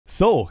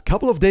So, a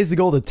couple of days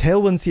ago, the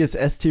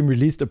TailwindCSS team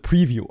released a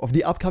preview of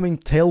the upcoming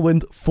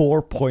Tailwind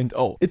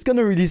 4.0. It's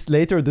gonna release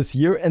later this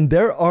year, and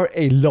there are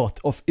a lot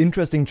of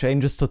interesting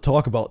changes to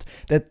talk about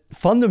that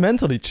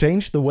fundamentally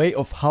change the way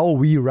of how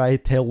we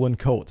write Tailwind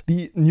code.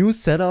 The new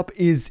setup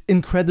is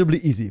incredibly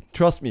easy.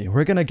 Trust me,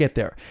 we're gonna get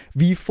there.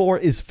 V4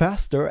 is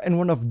faster, and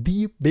one of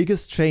the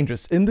biggest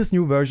changes in this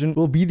new version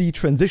will be the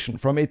transition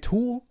from a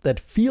tool that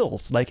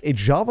feels like a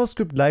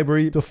JavaScript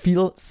library to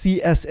feel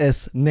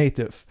CSS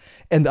native.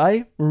 And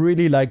I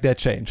really like that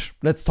change.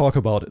 Let's talk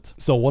about it.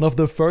 So one of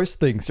the first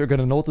things you're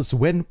gonna notice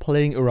when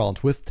playing around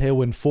with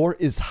Tailwind 4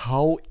 is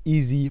how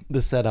easy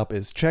the setup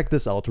is. Check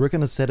this out. We're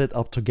gonna set it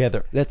up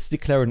together. Let's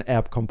declare an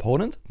app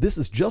component. This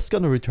is just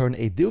gonna return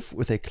a div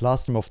with a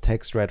class name of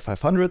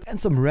TextRed500 and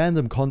some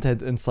random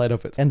content inside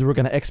of it. And we're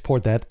gonna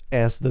export that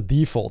as the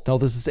default. Now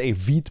this is a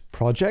Vite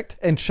project,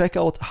 and check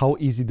out how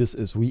easy this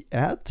is. We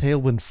add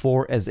Tailwind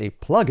 4 as a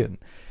plugin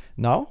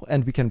now,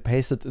 and we can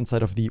paste it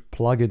inside of the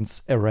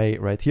plugins array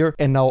right here.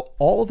 And now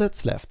all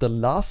that's left, the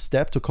last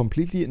step to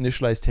completely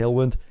initialize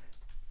Tailwind,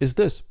 is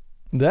this.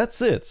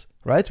 That's it,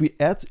 right? We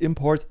add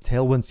import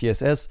Tailwind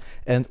CSS,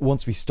 and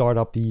once we start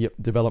up the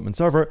development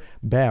server,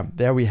 bam,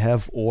 there we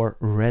have our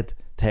red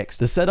text.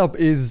 The setup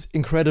is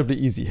incredibly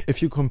easy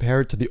if you compare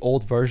it to the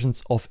old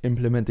versions of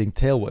implementing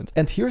Tailwind.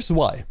 And here's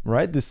why,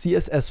 right? The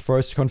CSS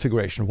first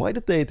configuration. Why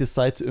did they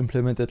decide to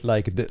implement it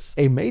like this?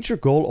 A major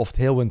goal of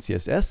Tailwind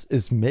CSS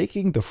is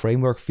making the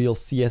framework feel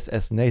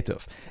CSS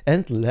native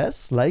and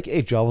less like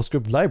a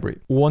JavaScript library.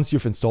 Once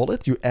you've installed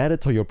it, you add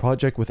it to your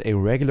project with a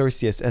regular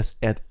CSS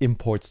add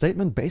import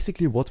statement,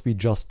 basically what we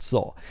just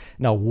saw.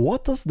 Now,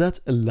 what does that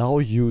allow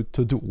you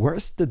to do?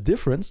 Where's the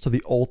difference to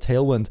the old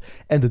Tailwind?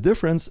 And the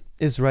difference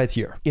is right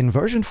here. In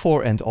version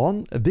 4 and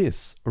on,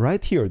 this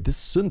right here, this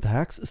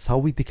syntax is how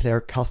we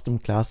declare custom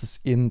classes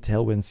in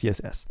Tailwind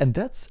CSS. And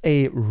that's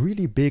a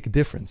really big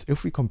difference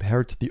if we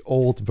compare it to the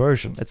old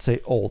version, let's say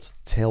old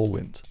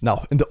Tailwind.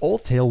 Now, in the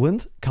old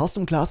Tailwind,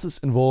 custom classes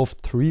involve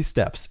 3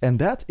 steps, and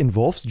that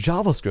involves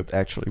JavaScript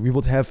actually. We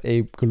would have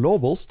a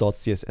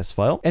globals.css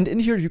file, and in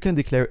here you can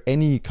declare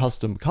any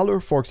custom color,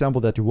 for example,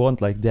 that you want,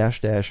 like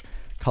 --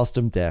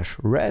 custom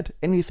 -red,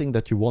 anything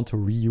that you want to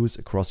reuse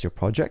across your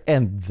project.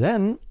 And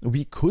then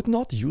we could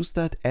not use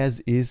that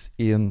as is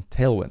in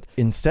Tailwind.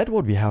 Instead,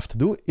 what we have to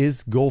do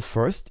is go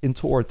first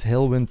into our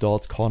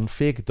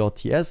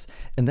tailwind.config.ts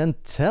and then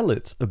tell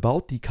it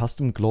about the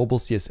custom global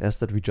CSS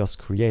that we just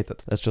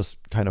created. Let's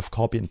just kind of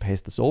copy and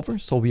paste this over.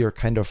 So we are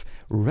kind of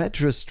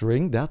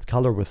registering that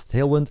color with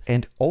Tailwind,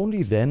 and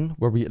only then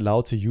were we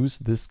allowed to use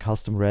this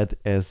custom red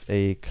as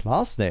a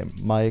class name,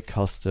 my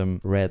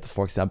custom red,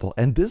 for example.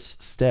 And this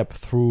step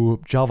through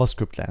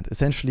JavaScript land,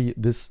 essentially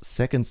this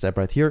second step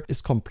right here, is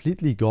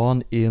completely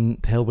gone in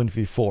Tailwind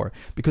v4,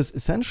 because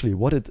essentially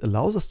what it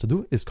allows us to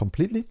do is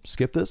completely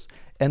skip this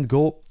and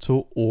go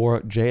to our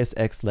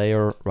JSX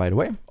layer right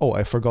away. Oh,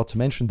 I forgot to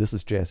mention this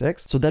is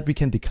JSX, so that we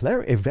can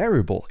declare a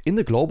variable in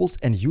the globals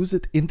and use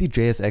it in the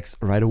JSX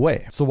right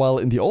away. So while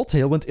in the old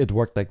Tailwind it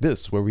worked like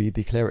this, where we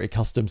declare a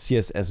custom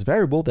CSS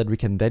variable that we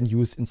can then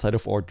use inside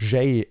of our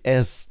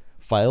JS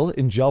file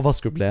in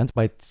JavaScript land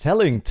by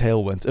telling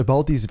Tailwind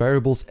about these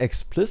variables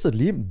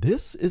explicitly,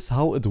 this is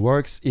how it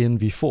works in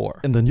v4.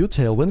 In the new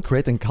Tailwind,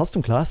 creating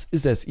custom class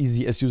is as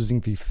easy as using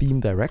the theme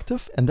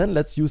directive, and then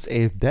let's use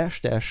a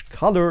 --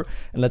 color,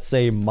 and let's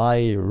say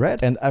my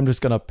red, and I'm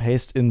just gonna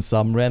paste in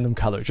some random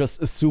color.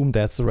 Just assume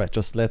that's red,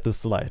 just let this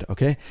slide,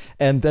 okay?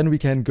 And then we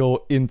can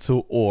go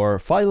into our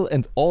file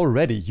and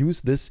already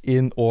use this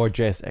in our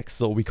JSX.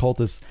 So we call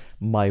this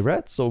my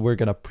red, so we're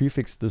gonna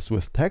prefix this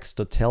with text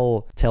to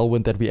tell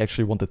Tailwind that we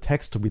actually want the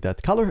text to be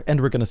that color,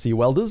 and we're gonna see,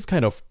 well, this is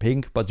kind of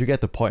pink, but you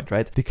get the point,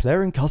 right?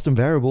 Declaring custom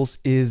variables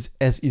is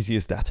as easy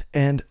as that,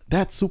 and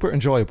that's super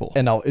enjoyable.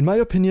 And now, in my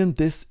opinion,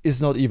 this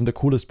is not even the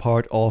coolest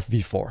part of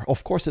v4.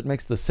 Of course, it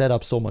makes the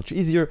setup so much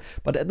easier,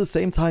 but at the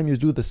same time, you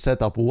do the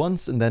setup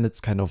once and then it's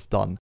kind of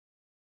done.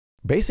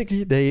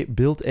 Basically, they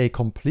built a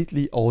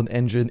completely own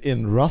engine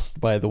in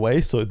Rust, by the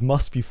way, so it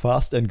must be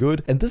fast and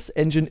good. And this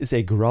engine is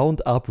a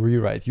ground-up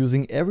rewrite,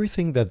 using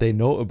everything that they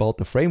know about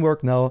the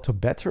framework now to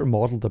better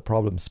model the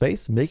problem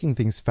space, making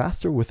things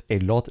faster with a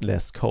lot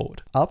less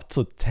code. Up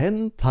to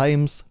 10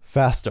 times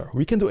faster.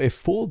 We can do a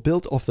full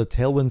build of the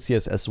Tailwind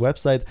CSS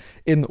website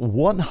in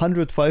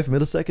 105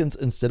 milliseconds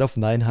instead of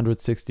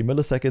 960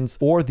 milliseconds,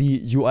 or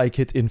the UI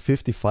kit in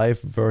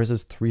 55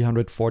 versus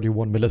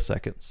 341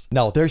 milliseconds.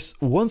 Now, there's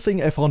one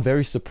thing I found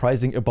very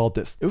surprising about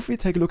this. If we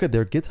take a look at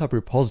their GitHub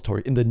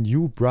repository in the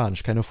new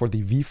branch, kind of for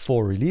the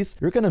v4 release,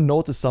 you're gonna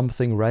notice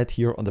something right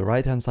here on the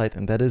right-hand side,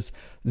 and that is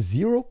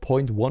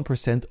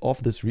 0.1%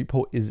 of this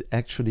repo is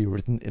actually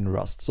written in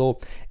Rust. So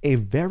a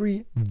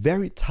very,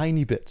 very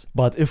tiny bit.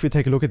 But if we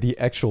take a look at the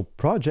actual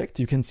project,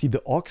 you can see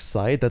the aux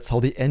side, that's how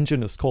the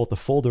engine is called, the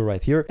folder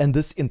right here. And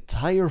this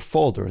entire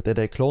folder that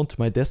I cloned to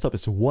my desktop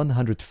is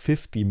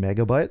 150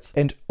 megabytes,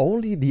 and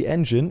only the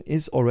engine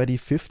is already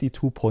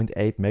 52.8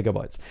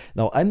 megabytes.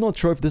 Now, I'm not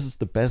sure if this is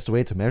the best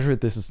way to measure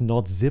it. This is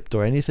not zipped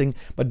or anything,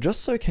 but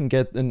just so you can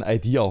get an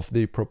idea of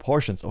the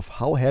proportions of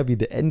how heavy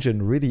the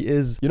engine really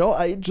is, you know,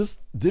 I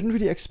just didn't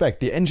really expect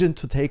the engine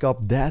to take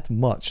up that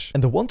much.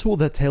 And the one tool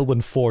that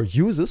Tailwind 4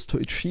 uses to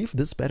achieve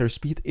this better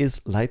speed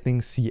is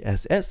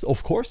TailwindCSS,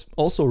 of course,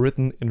 also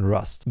written in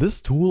Rust.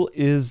 This tool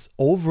is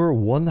over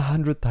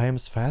 100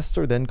 times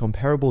faster than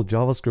comparable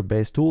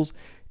JavaScript-based tools.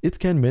 It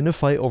can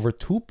minify over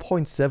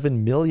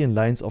 2.7 million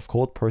lines of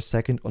code per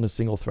second on a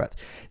single thread.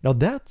 Now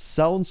that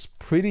sounds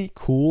pretty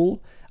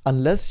cool,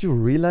 unless you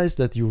realize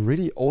that you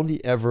really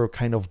only ever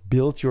kind of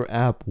build your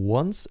app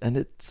once, and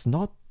it's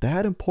not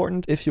that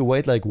important if you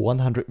wait like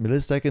 100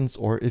 milliseconds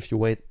or if you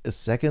wait a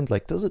second.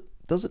 Like, does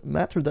it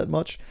matter that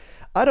much?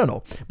 I don't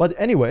know. But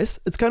anyways,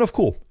 it's kind of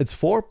cool. It's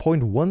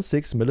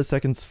 4.16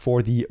 milliseconds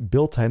for the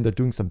build time. They're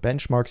doing some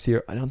benchmarks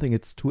here. I don't think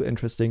it's too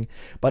interesting,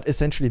 but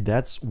essentially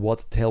that's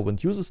what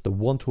Tailwind uses, the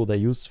one tool they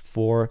use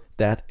for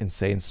that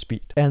insane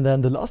speed. And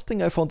then the last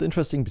thing I found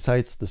interesting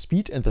besides the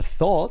speed and the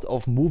thought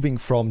of moving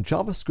from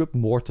JavaScript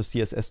more to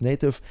CSS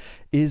native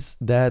is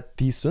that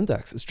the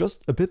syntax is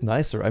just a bit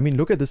nicer. I mean,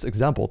 look at this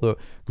example. The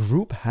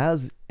group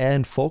has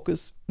and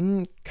focus,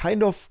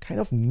 kind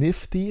of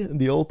nifty in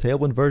the old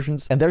Tailwind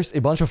versions. And there's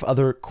a bunch of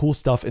other cool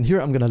stuff in here.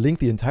 I'm gonna link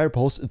the entire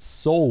post. It's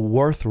so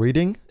worth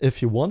reading.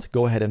 If you want,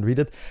 go ahead and read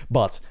it.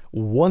 But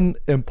one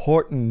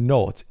important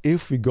note,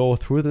 if we go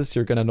through this,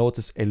 you're gonna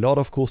notice a lot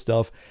of cool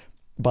stuff.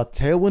 But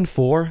Tailwind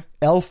 4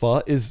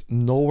 Alpha is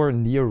nowhere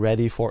near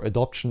ready for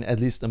adoption, at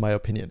least in my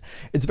opinion.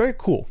 It's very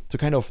cool to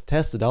kind of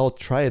test it out,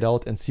 try it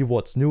out and see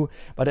what's new,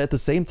 but at the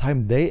same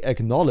time they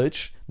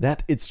acknowledge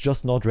that it's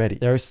just not ready.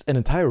 There's an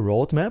entire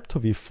roadmap to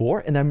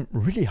V4 and I'm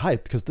really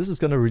hyped because this is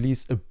gonna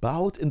release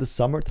about in the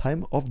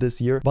summertime of this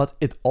year, but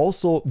it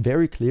also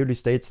very clearly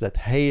states that,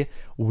 hey,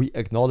 we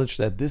acknowledge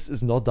that this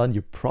is not done.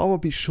 You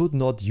probably should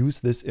not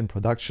use this in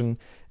production.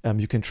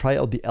 You can try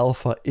out the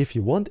alpha if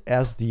you want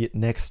as the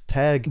next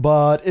tag,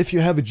 but if you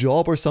have a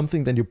job or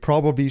something, then you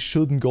probably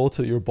shouldn't go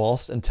to your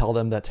boss and tell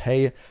them that,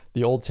 hey,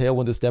 the old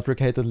Tailwind is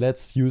deprecated,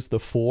 let's use the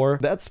 4.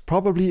 That's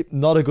probably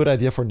not a good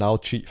idea for now,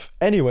 Chief.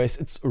 Anyways,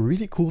 it's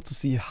really cool to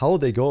see how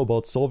they go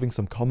about solving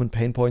some common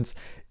pain points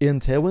in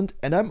Tailwind,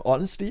 and I'm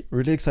honestly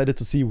really excited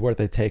to see where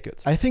they take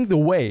it. I think the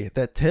way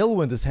that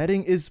Tailwind is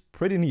heading is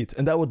pretty neat,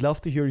 and I would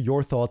love to hear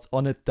your thoughts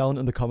on it down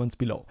in the comments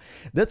below.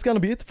 That's gonna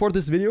be it for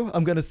this video.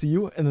 I'm gonna see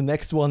you in the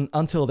next one.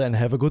 Until then,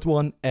 have a good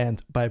one,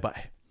 and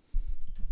bye-bye.